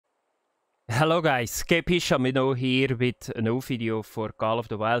Hello guys, KP Shamino here with a new video for Call of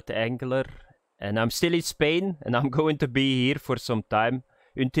the Wild Angler. And I'm still in Spain and I'm going to be here for some time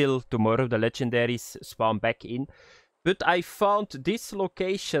until tomorrow the legendaries spawn back in. But I found this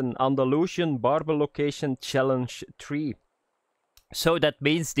location, Andalusian Barbel location challenge 3. So that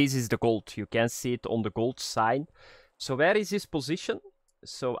means this is the gold. You can see it on the gold sign. So where is this position?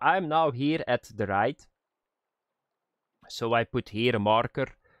 So I'm now here at the right. So I put here a marker.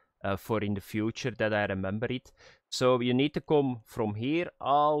 For in the future that I remember it. So you need to come from here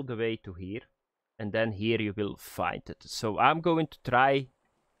all the way to here, and then here you will find it. So I'm going to try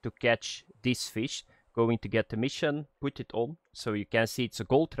to catch this fish, going to get the mission, put it on, so you can see it's a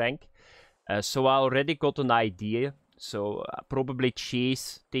gold rank. So I already got an idea, so probably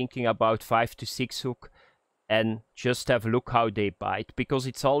cheese, thinking about 5 to 6 hook, and just have a look how they bite, because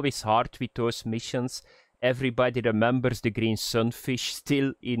it's always hard with those missions. Everybody remembers the green sunfish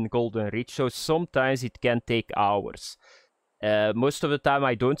still in Golden Ridge, so sometimes it can take hours. Most of the time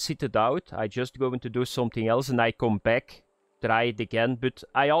I don't sit it out, I just go into do something else and I come back, try it again, but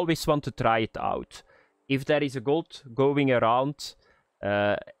I always want to try it out. If there is a gold going around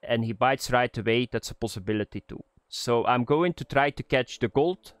and he bites right away, that's a possibility too. So I'm going to try to catch the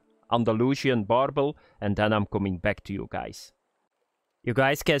gold, Andalusian Barbel, and then I'm coming back to you guys. You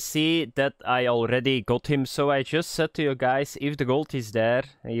guys can see that I already got him, so I just said to you guys, if the gold is there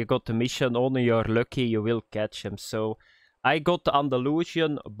and you got the mission on and you're lucky, you will catch him. So I got the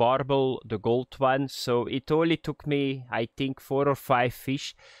Andalusian Barbel, the gold one, so it only took me, I think, 4 or 5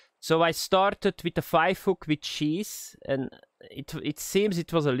 fish. So I started with a 5 hook with cheese, and it seems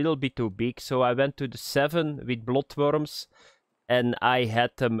it was a little bit too big, so I went to the 7 with bloodworms. And I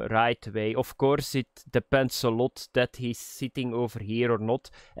had them right away. Of course, it depends a lot that he's sitting over here or not.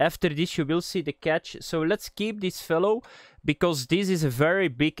 After this, you will see the catch. So let's keep this fellow, because this is a very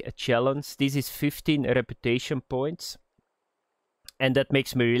big challenge. This is 15 reputation points. And that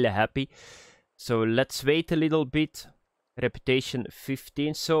makes me really happy. So let's wait a little bit. Reputation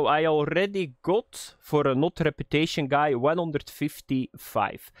 15. So I already got, for a not reputation guy,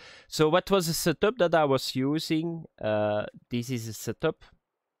 155. So what was the setup that I was using? This is a setup.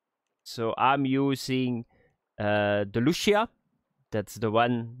 So I'm using the Lucia. That's the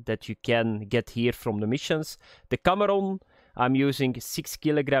one that you can get here from the missions. The Cameron, I'm using 6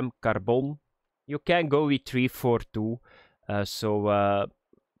 kilogram carbon. You can go with 342.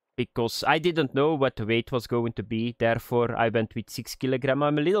 Because I didn't know what the weight was going to be, therefore I went with 6 kilogram.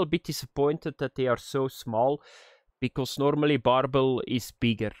 I'm a little bit disappointed that they are so small, because normally Barbel is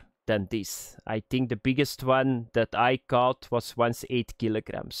bigger than this. I think the biggest one that I caught was once 8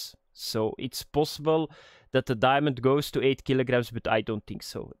 kilograms. So it's possible that the diamond goes to 8 kilograms, but I don't think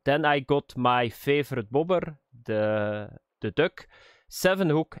so. Then I got my favorite bobber, the duck. 7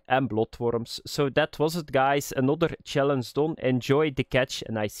 hook and bloodworms. So that was it, guys. Another challenge done. Enjoy the catch,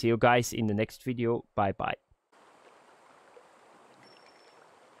 and I see you guys in the next video. Bye bye.